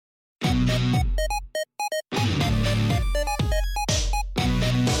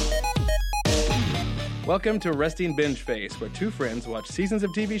Welcome to Resting Binge Face, where two friends watch seasons of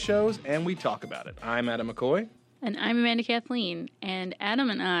TV shows and we talk about it. I'm Adam McCoy. And I'm Amanda Kathleen. And Adam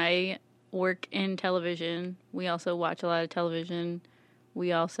and I work in television. We also watch a lot of television.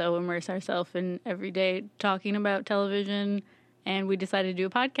 We also immerse ourselves in every day talking about television. And we decided to do a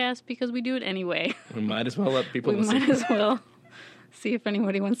podcast because we do it anyway. We might as well let people We listen. might as well see if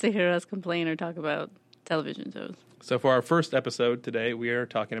anybody wants to hear us complain or talk about television shows. So for our first episode today, we are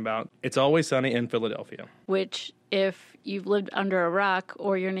talking about It's Always Sunny in Philadelphia. Which, if you've lived under a rock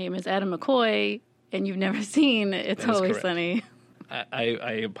or your name is Adam McCoy and you've never seen It's Always correct. Sunny.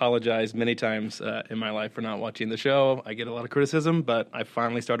 I apologize many times in my life for not watching the show. I get a lot of criticism, but I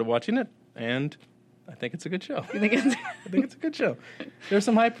finally started watching it, and I think it's a good show. You think it's... I think it's a good show. There's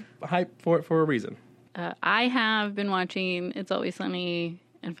some hype for it for a reason. I have been watching It's Always Sunny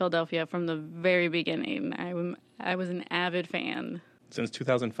in Philadelphia from the very beginning. I was an avid fan. Since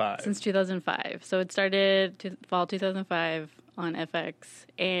 2005. Since 2005. So it started fall 2005 on FX.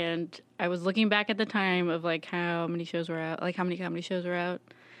 And I was looking back at the time of like how many shows were out, like how many comedy shows were out,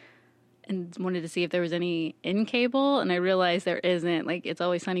 and wanted to see if there was any in cable. And I realized there isn't. Like It's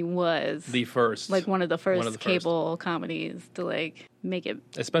Always Sunny was The first. like one of the first first. cable comedies to like make it.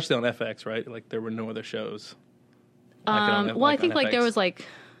 Especially on FX, right? Like there were no other shows. I think like there FX. was like,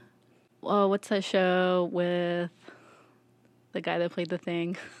 oh, what's that show with the guy that played The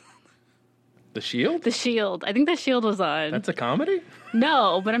Thing? The Shield? The Shield. I think The Shield was on. That's a comedy?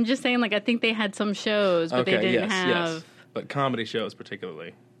 No, but I'm just saying, like, I think they had some shows, but they didn't have. Yes. But comedy shows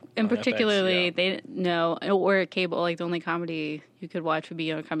particularly. And on particularly, FX, they didn't know, or cable, like, the only comedy you could watch would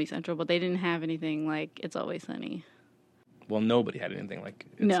be on Comedy Central, but they didn't have anything like It's Always Sunny. Well, nobody had anything like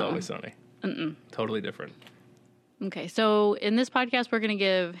It's No. Always Sunny. Mm-mm. Totally different. Okay, so in this podcast, we're going to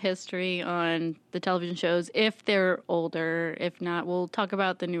give history on the television shows if they're older. If not, we'll talk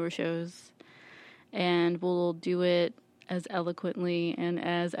about the newer shows. And we'll do it as eloquently and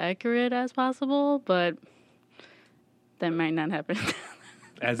as accurate as possible, but that might not happen.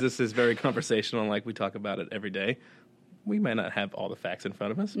 As this is very conversational, like we talk about it every day, we may not have all the facts in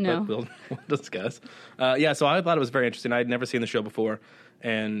front of us, No. but we'll discuss. So I thought it was very interesting. I had never seen the show before,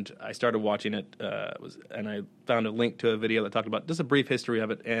 and I started watching it, and I found a link to a video that talked about just a brief history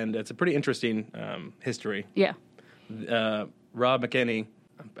of it, and it's a pretty interesting history. Yeah. Rob McKinney,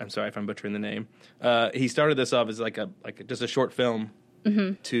 I'm sorry if I'm butchering the name. He started this off as like just a short film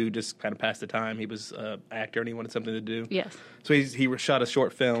to just kind of pass the time. He was an actor and he wanted something to do. Yes. So he shot a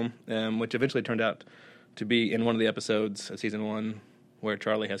short film, which eventually turned out to be in one of the episodes of season 1 where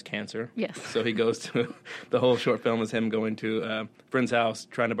Charlie has cancer. Yes. So he goes to the whole short film is him going to a friend's house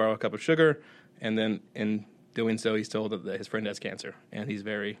trying to borrow a cup of sugar, and then in doing so he's told that his friend has cancer, and he's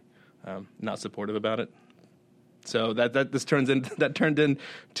very not supportive about it. So that turned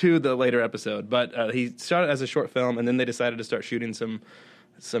into the later episode. But he shot it as a short film, and then they decided to start shooting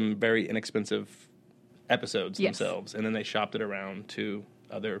some very inexpensive episodes themselves, and then they shopped it around to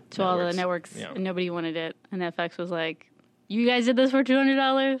other To all the networks, Yeah. and nobody wanted it. And FX was like, "You guys did this for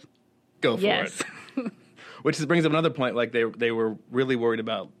 $200?" Go for Yes. it. Which brings up another point. Like they were really worried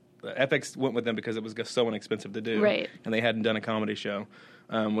about. FX went with them because it was just so inexpensive to do, Right. And they hadn't done a comedy show,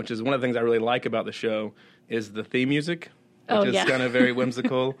 which is one of the things I really like about the show is the theme music, which is kind of very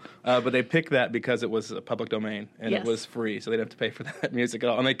whimsical. But they picked that because it was a public domain and Yes. it was free, so they didn't have to pay for that music at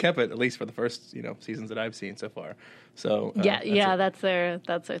all. And they kept it at least for the first seasons that I've seen so far. So That's their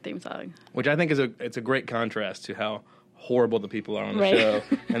theme song. which I think it's a great contrast to how horrible the people are on the Right. show,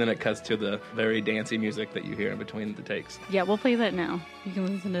 and then it cuts to the very dancey music that you hear in between the takes. Yeah, we'll play that now. You can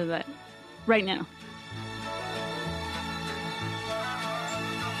listen to that right now.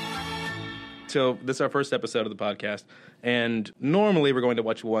 So this is our first episode of the podcast, and normally we're going to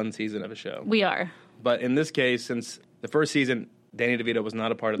watch one season of a show. We are. But in this case, since the first season, Danny DeVito was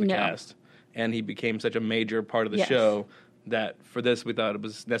not a part of the No. cast, and he became such a major part of the Yes. show that for this we thought it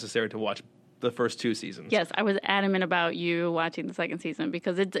was necessary to watch the first 2 seasons. Yes, I was adamant about you watching the second season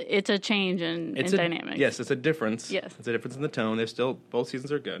because it's a change in dynamics. Yes, it's a difference. Yes. It's a difference in the tone. Both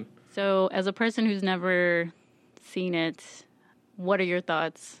seasons are good. So, as a person who's never seen it, what are your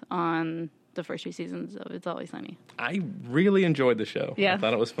thoughts on the first 3 seasons of It's Always Sunny? I really enjoyed the show. Yeah. I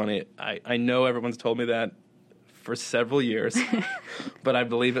thought it was funny. I know everyone's told me that for several years, but I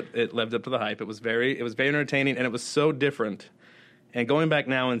believe it lived up to the hype. It was very entertaining, and it was so different. And going back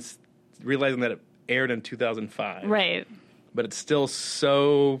now and realizing that it aired in 2005. Right. But it's still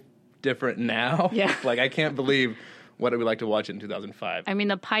so different now. Yeah. Like, I can't believe what it would be like to watch it in 2005. I mean,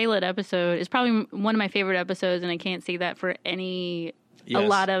 the pilot episode is probably one of my favorite episodes, and I can't see that for a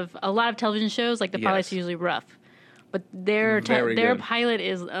lot of television shows. Like, the pilot's Yes. usually rough. But their Very good. pilot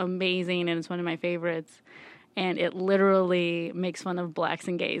is amazing, and it's one of my favorites. And it literally makes fun of blacks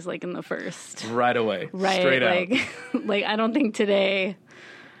and gays, like in the first. Right away. Right. Straight like, out. like, I don't think today,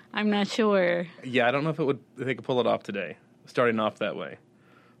 I'm not sure. Yeah, I don't know if they could pull it off today, starting off that way.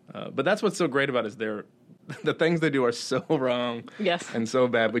 But that's what's so great about it is the things they do are so wrong Yes. and so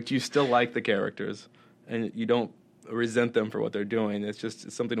bad, but you still like the characters, and you don't resent them for what they're doing. It's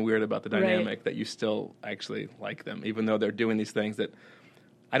just something weird about the dynamic that you still actually like them, even though they're doing these things that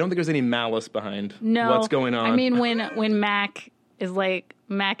I don't think there's any malice behind what's going on. I mean, when Mac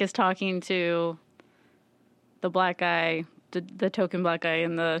is talking to the black guy, the token black guy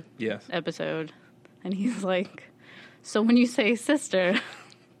in the yes. episode, and he's like, so when you say sister,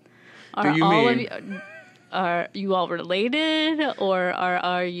 are you all related, or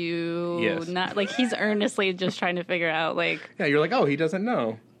are you Yes. not? Like, he's earnestly just trying to figure out, like, Yeah, you're like, oh, he doesn't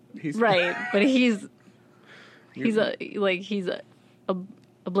know. He's right, but he's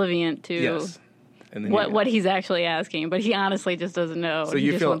oblivious to yes. And then what he's actually asking, but he honestly just doesn't know. So he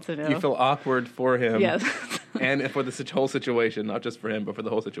you just wants to know. you feel awkward for him, Yes. and for the whole situation, not just for him, but for the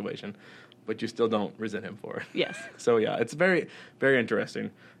whole situation. But you still don't resent him for it. Yes. So yeah, it's very, very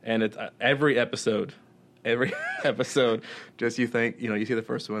interesting, and it's every episode, just you think, you see the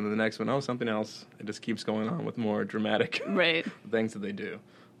first one, and the next one, oh, something else. It just keeps going on with more dramatic Right. things that they do.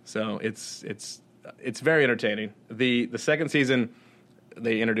 So it's very entertaining. The second season,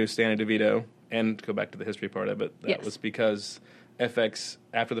 they introduced Danny DeVito, and to go back to the history part of it, that Yes. was because FX,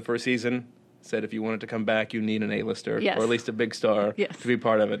 after the first season, said if you wanted to come back, you need an A-lister, Yes. or at least a big star, Yes. to be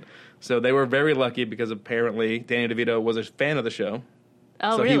part of it. So they were very lucky because apparently Danny DeVito was a fan of the show.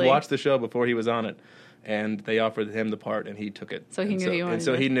 Oh, So really? he watched the show before he was on it, and they offered him the part, and he took it. So he knew he wanted And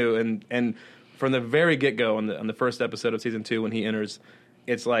so it. he knew, and from the very get-go on the first episode of season 2, when he enters,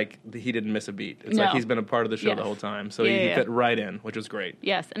 it's like he didn't miss a beat. It's No. like he's been a part of the show Yes. the whole time. So Yeah, he yeah. fit right in, which was great.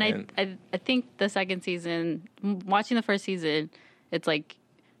 Yes, and I think the second season, watching the first season, it's like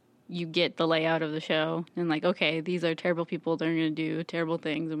you get the layout of the show, and like, okay, these are terrible people, they're going to do terrible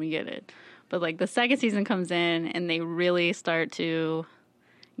things, and we get it. But like the second season comes in, and they really start to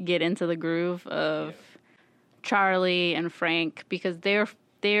get into the groove of Charlie and Frank, because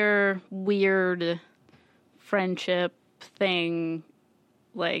their weird friendship thing,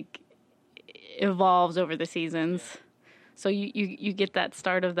 like, evolves over the seasons. So you get that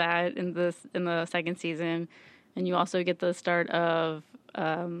start of that in the second season, and you also get the start of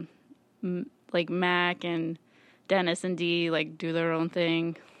like Mac and Dennis and Dee like do their own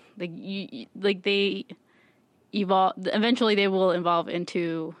thing. Like they evolve. Eventually, they will evolve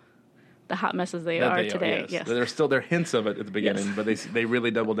into the hot messes they are today. Yes. There are hints of it at the beginning, Yes. but they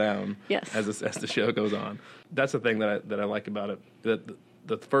really double down Yes. as the show goes on. That's the thing that I like about it.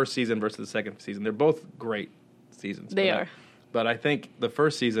 The first season versus the second season, they're both great seasons. They are. But I think the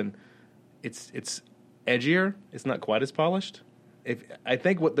first season, it's edgier. It's not quite as polished. I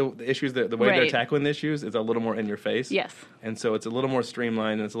think what the issues, the way they're Right. tackling the issues is a little more in your face. Yes. And so it's a little more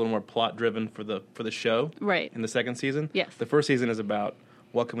streamlined, and it's a little more plot driven for the show. Right. In the second season. Yes. The first season is about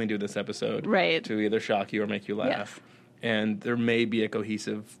what can we do this episode Right. to either shock you or make you laugh. Yes. And there may be a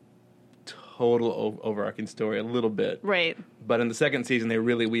cohesive, total overarching story a little bit. Right. But in the second season, they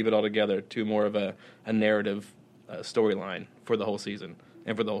really weave it all together to more of a narrative storyline for the whole season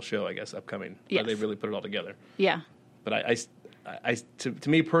and for the whole show, I guess, upcoming. Yes. They really put it all together. Yeah. But to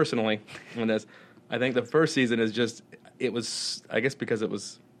me personally, I think the first season is just, it was, I guess because it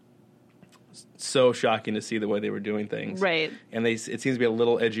was so shocking to see the way they were doing things. Right. And it seems to be a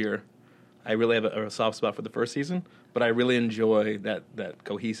little edgier. I really have a soft spot for the first season, but I really enjoy that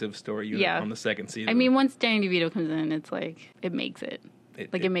cohesive story unit Yeah. on the second season. I mean, once Danny DeVito comes in, it's like it makes it.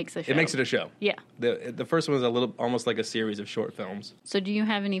 It makes a show. It makes it a show. Yeah. The first one was a little, almost like a series of short films. So, do you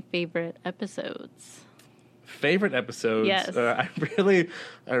have any favorite episodes? Favorite episodes? Yes. I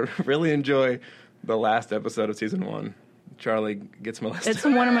really enjoy the last episode of season 1. Charlie gets molested. It's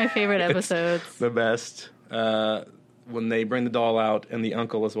one of my favorite episodes. The best. When they bring the doll out and the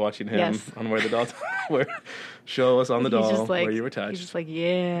uncle is watching him Yes. on where the doll, show us on the He's doll just like, where you were touched. He's just like,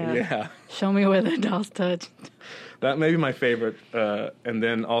 yeah. Yeah. Show me where the doll's touched. That may be my favorite. And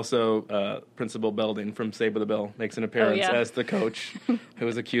then also Principal Belding from Saved by the Bell makes an appearance yeah. as the coach who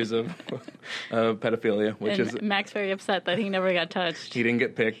was accused of pedophilia, which And is Mac's very upset that he never got touched. he didn't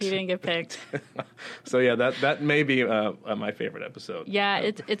get picked. He didn't get picked. So yeah, that may be my favorite episode. Yeah,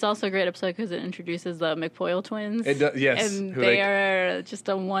 it's also a great episode because it introduces the McPoyle twins. It does, yes. And Who they are just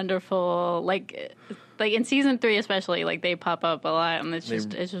a wonderful, like, Like in season 3 especially, like they pop up a lot, and it's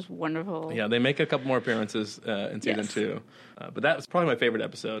just wonderful. Yeah, they make a couple more appearances in season 2. But that was probably my favorite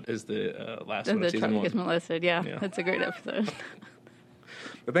episode, is the last one of season Charlie 1. Gets Molested, yeah. That's a great episode.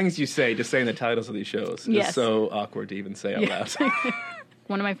 The things you say, just saying the titles of these shows, is so awkward to even say out loud.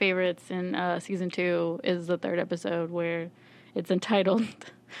 One of my favorites in season 2 is the 3rd episode where it's entitled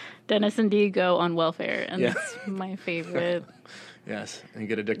Dennis and Dee Go on Welfare, and it's my favorite. Yes, and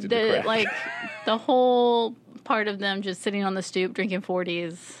get addicted to crack. Like, the whole part of them just sitting on the stoop drinking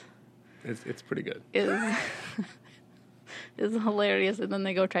 40s. It's pretty good. Is hilarious, and then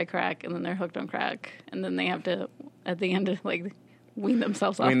they go try crack, and then they're hooked on crack, and then they have to, at the end, like, wean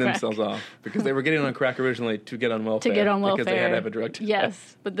themselves off. Because they were getting on crack originally to get on welfare. Because they had to have a drug test.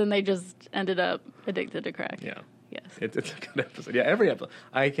 Yes, but then they just ended up addicted to crack. Yeah. Yes. It's a good episode. Yeah, every episode.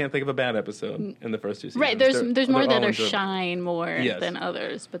 I can't think of a bad episode in the first 2 seasons. Right, there's more that are shine more than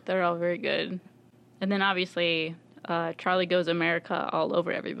others, but they're all very good. And then obviously, Charlie Goes America all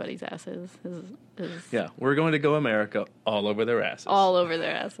over everybody's asses. Yeah, we're going to go America all over their asses. All over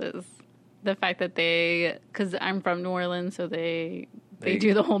their asses. The fact that because I'm from New Orleans, so they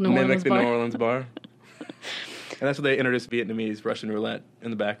do the whole New Orleans bar. Mimic the New Orleans bar. And that's where they introduced Vietnamese Russian roulette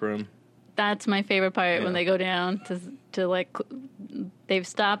in the back room. That's my favorite part when they go down to like, they've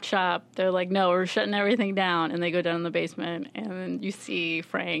stopped shop. They're like, no, we're shutting everything down. And they go down in the basement, and then you see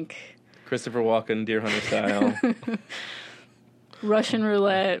Frank. Christopher Walken, Deer Hunter style. Russian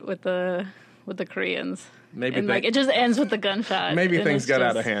roulette with the Koreans. Maybe and it just ends with the gunshot. Maybe things got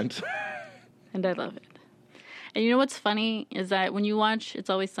out of hand. And I love it. And you know what's funny is that when you watch It's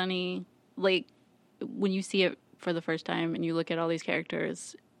Always Sunny, like when you see it for the first time and you look at all these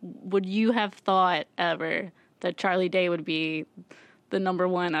characters, would you have thought ever that Charlie Day would be the number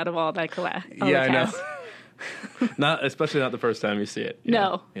one out of all that class? Yeah, I know. Especially not the first time you see it.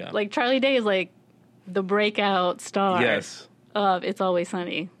 No. Yeah. Like Charlie Day is like the breakout star of It's Always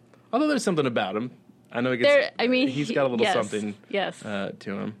Sunny. Although there's something about him. I know he's got a little something to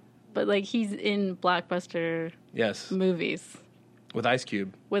him. But, like, he's in blockbuster movies. With Ice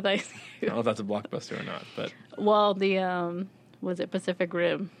Cube. I don't know if that's a blockbuster or not, but... Well, the, was it Pacific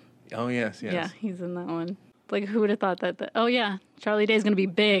Rim? Oh, yes. Yeah, he's in that one. Like, who would have thought that oh, yeah, Charlie Day's going to be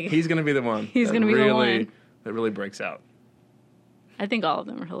big. He's going to be the one. He's going to be the one. That really breaks out. I think all of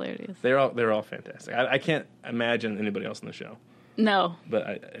them are hilarious. They're all fantastic. I can't imagine anybody else in the show. No. But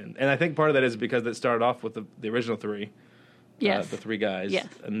I think part of that is because it started off with the original 3. Yes. The 3 guys. Yes.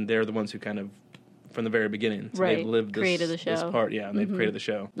 And they're the ones who kind of, from the very beginning, so they've lived created the show. This part, and they've created the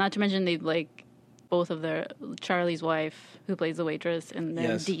show. Not to mention they like both of Charlie's wife, who plays the waitress, and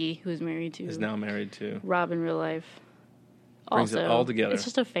then Dee, who's married to... Is now married to... Rob in real life. Brings it all together. It's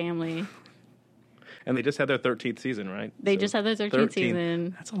just a family. And they just had their 13th season, right? They just had their 13th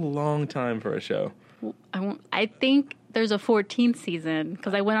season. That's a long time for a show. I think there's a 14th season,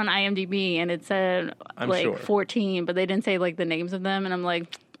 because I went on IMDb and it said 14, but they didn't say like the names of them, and I'm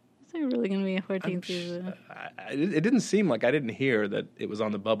like, is there really going to be a 14th season? It didn't seem like, I didn't hear that it was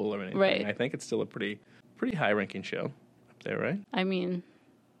on the bubble or anything. Right. I think it's still a pretty high-ranking show up there, right? I mean,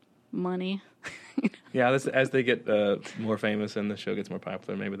 money. Yeah, as they get more famous and the show gets more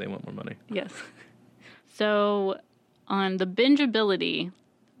popular, maybe they want more money. Yes. So on the bingeability,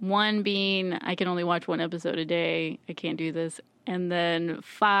 one being I can only watch one episode a day, I can't do this, and then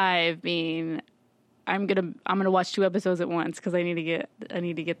 5 being I'm gonna watch 2 episodes at once because I need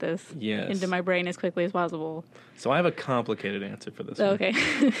to get this into my brain as quickly as possible. So I have a complicated answer for this. Okay.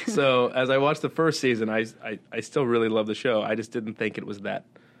 So as I watched the first season, I still really love the show. I just didn't think it was that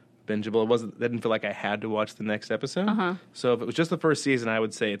bingeable. I didn't feel like I had to watch the next episode. Uh-huh. So if it was just the first season, I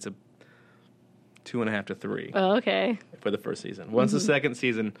would say it's a 2.5 to 3. Oh, okay. For the first season. Once the second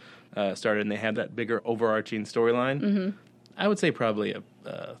season started and they had that bigger overarching storyline, I would say probably a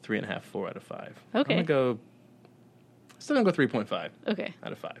 3.5, 4 out of 5. Okay. Still gonna go 3.5. Okay.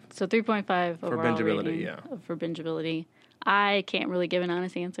 Out of 5. So 3.5 for bingeability. For bingeability. I can't really give an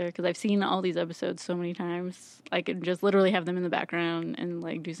honest answer because I've seen all these episodes so many times. I could just literally have them in the background and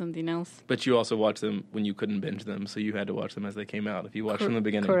like do something else. But you also watched them when you couldn't binge them, so you had to watch them as they came out. If you watched from the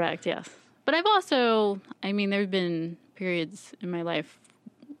beginning, correct? Yes. But I've also, there've been periods in my life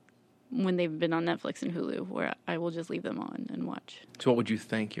when they've been on Netflix and Hulu where I will just leave them on and watch. So what would you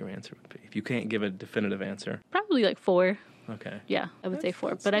think your answer would be? If you can't give a definitive answer. Probably like 4. Okay. Yeah, I would say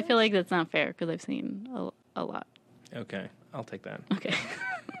 4. But I feel like that's not fair because I've seen a lot. Okay, I'll take that. Okay.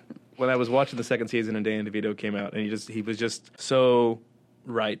 When I was watching the second season and Danny DeVito came out, and he was just so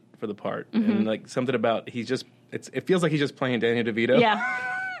right for the part. And like something about, it feels like he's just playing Danny DeVito.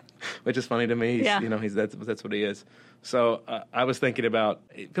 Yeah. Which is funny to me. That's what he is. So I was thinking about,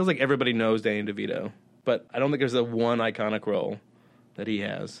 it feels like everybody knows Danny DeVito but I don't think there's a one iconic role that he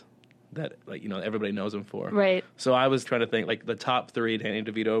has that, like, everybody knows him for. Right. So I was trying to think, like, the top 3 Danny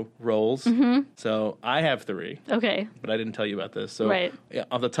DeVito roles. So I have 3. Okay. But I didn't tell you about this. So Right. yeah,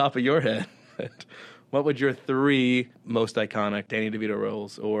 off the top of your head, what would your 3 most iconic Danny DeVito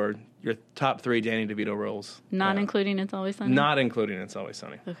roles, or your top 3 Danny DeVito roles? Not including It's Always Sunny? Not including It's Always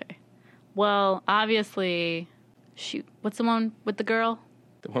Sunny. Okay. Well, obviously, shoot. What's the one with the girl?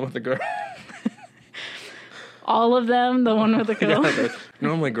 The one with the girl. All of them? The one with the girl?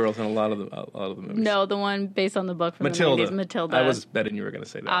 Normally girls in a lot of the movies. No, the one based on the book from Matilda. the 90s. Matilda. I was betting you were going to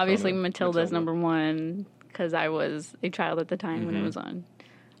say that. Obviously, Matilda's number 1 because I was a child at the time when it was on.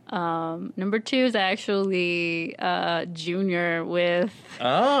 Number 2 is actually Junior with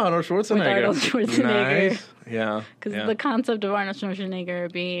Arnold Schwarzenegger. Arnold Schwarzenegger. Nice. Yeah. Because the concept of Arnold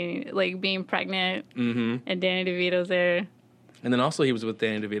Schwarzenegger being pregnant and Danny DeVito's there. And then also he was with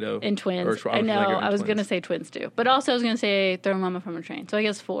Danny DeVito. In Twins. I know. I was going to say Twins too. But also I was going to say Throw Mama from a Train. So I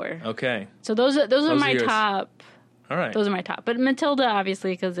guess 4. Okay. So those are my yours. top. All right. Those are my top. But Matilda,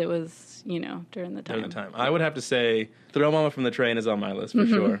 obviously, because it was, during the time. I would have to say Throw Mama from the Train is on my list for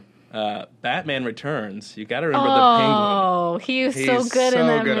sure. Batman Returns. You got to remember the Penguin. Oh, he's so good in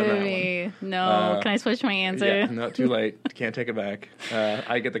that movie. No, can I switch my answer? Yeah, no, too late. Can't take it back.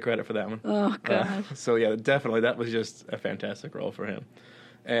 I get the credit for that one. Oh, God. So, yeah, definitely that was just a fantastic role for him.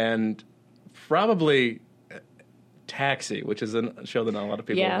 And probably Taxi, which is a show that not a lot of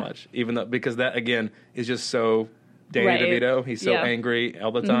people watch, even though, because that, again, is just so Danny DeVito. He's so angry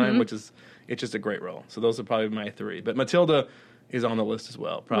all the time, it's just a great role. So those are probably my 3. But Matilda is on the list as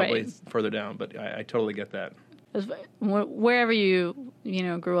well, probably further down, but I totally get that. Wherever you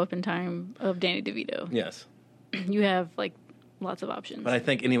grew up in time of Danny DeVito. Yes. You have, lots of options. But I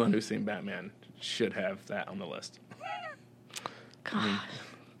think anyone who's seen Batman should have that on the list. God. I mean,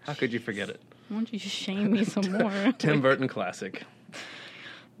 how could you forget it? Why don't you shame me some more? Tim Burton classic.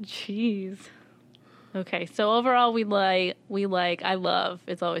 Jeez. Okay, so overall I love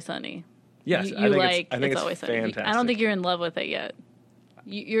It's Always Sunny. Yes, I think it's Always Sunny. fantastic. I don't think you're in love with it yet.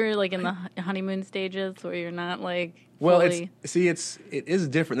 You're in the honeymoon stages where you're not Well, fully... it is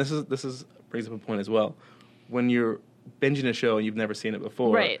different. This is brings up a point as well. When you're binging a show and you've never seen it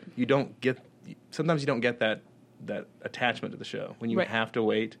before, right. Sometimes you don't get that attachment to the show when you have to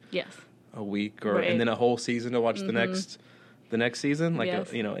wait a week and then a whole season to watch the next season.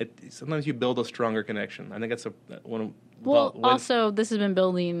 Sometimes you build a stronger connection. I think that's also this has been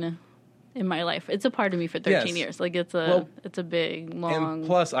building in my life. It's a part of me for 13 years. It's a big, long... And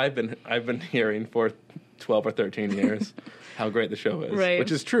plus, I've been hearing for 12 or 13 years how great the show is. Right.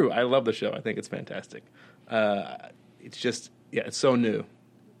 Which is true. I love the show. I think it's fantastic. It's just, it's so new.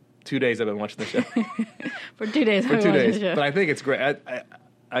 2 days I've been watching the show. For 2 days. For 2 days. But I think it's great.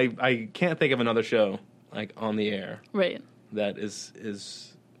 I can't think of another show, on the air. Right. That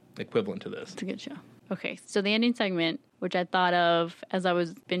is equivalent to this. It's a good show. Okay, so the ending segment, which I thought of as I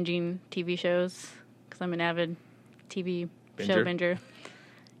was binging TV shows, because I'm an avid TV show binger,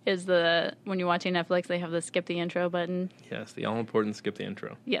 is when you're watching Netflix, they have the skip the intro button. Yes, the all-important skip the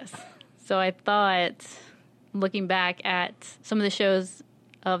intro. Yes. So I thought, looking back at some of the shows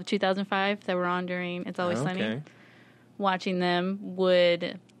of 2005 that were on during It's Always Sunny, watching them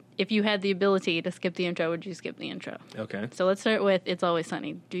if you had the ability to skip the intro, would you skip the intro? Okay. So let's start with It's Always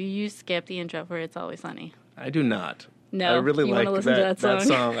Sunny. Do you skip the intro for It's Always Sunny? I do not. No. I really you like listen to that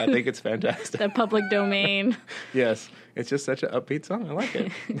song. I think it's fantastic. That public domain. Yes. It's just such an upbeat song. I like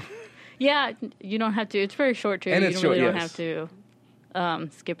it. Yeah, you don't have to. It's very short, too. And you really don't have to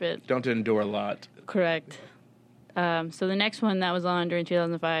skip it. Don't endure a lot. Correct. So the next one that was on during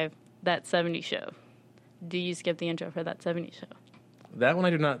 2005, That 70s Show. Do you skip the intro for That 70s Show? That one I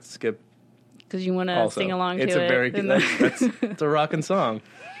do not skip. Because you want to sing along to it. It's a very it's a rockin' song.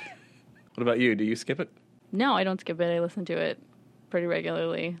 What about you? Do you skip it? No, I don't skip it. I listen to it pretty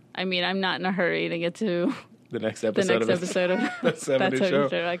regularly. I mean, I'm not in a hurry to get to the next episode of That 70s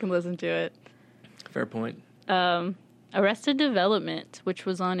Show. I can listen to it. Fair point. Arrested Development, which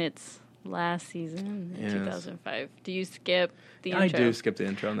was on its last season in 2005. Do you skip the intro? I do skip the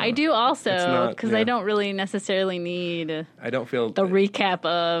intro. No. I do also, because I don't really necessarily need I don't feel the recap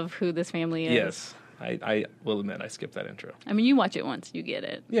of who this family is. Yes. I will admit I skipped that intro. I mean, you watch it once, you get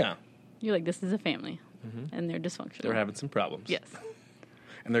it. Yeah. You're like, this is a family, and they're dysfunctional. They're having some problems. Yes.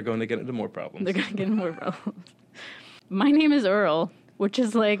 And they're going to get into more problems. They're going to get into more problems. My Name is Earl, which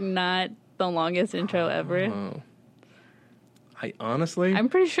is not the longest intro ever. Oh. I'm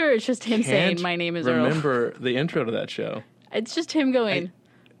pretty sure it's just him saying, my name is Earl. Remember the intro to that show. It's just him going,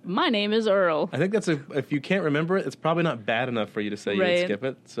 my name is Earl. I think if you can't remember it, it's probably not bad enough for you to say you would skip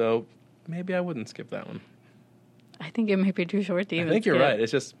it. So maybe I wouldn't skip that one. I think it might be too short to even I think you're skip. right.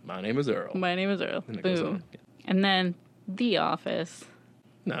 It's just, my name is Earl. My name is Earl. And it goes Boom. on. Yeah. And then The Office.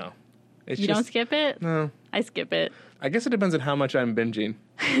 No. It's You just, don't skip it? No. I skip it. I guess it depends on how much I'm binging.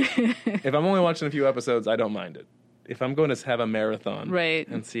 If I'm only watching a few episodes, I don't mind it. If I'm going to have a marathon Right.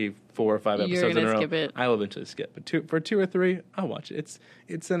 and see 4 or 5 You're episodes in a gonna row, skip it. I will eventually skip. But for 2 or 3, I'll watch it.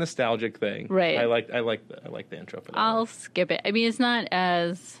 It's a nostalgic thing. Right. I like the intro for that. I'll skip it. I mean, it's not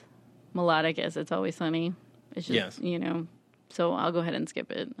as melodic as It's Always Sunny. It's just, Yes. So I'll go ahead and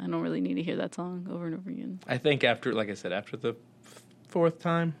skip it. I don't really need to hear that song over and over again. I think after the 4th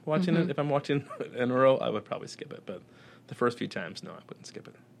time watching Mm-hmm. it, if I'm watching in a row, I would probably skip it. But the first few times, no, I wouldn't skip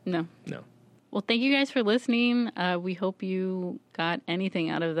it. No. No. Well, thank you guys for listening. We hope you got anything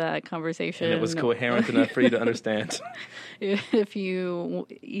out of that conversation. And it was coherent enough for you to understand. If you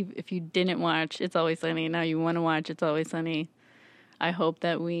didn't watch It's Always Sunny, now you want to watch It's Always Sunny, I hope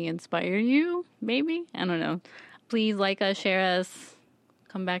that we inspire you, maybe? I don't know. Please like us, share us,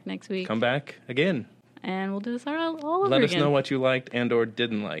 come back next week. Come back again. And we'll do this all over Let again. us know what you liked and or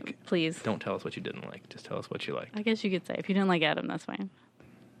didn't like. Please. Don't tell us what you didn't like. Just tell us what you liked. I guess you could say. If you didn't like Adam, that's fine.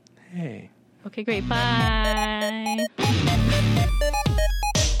 Hey. Okay, great. Bye.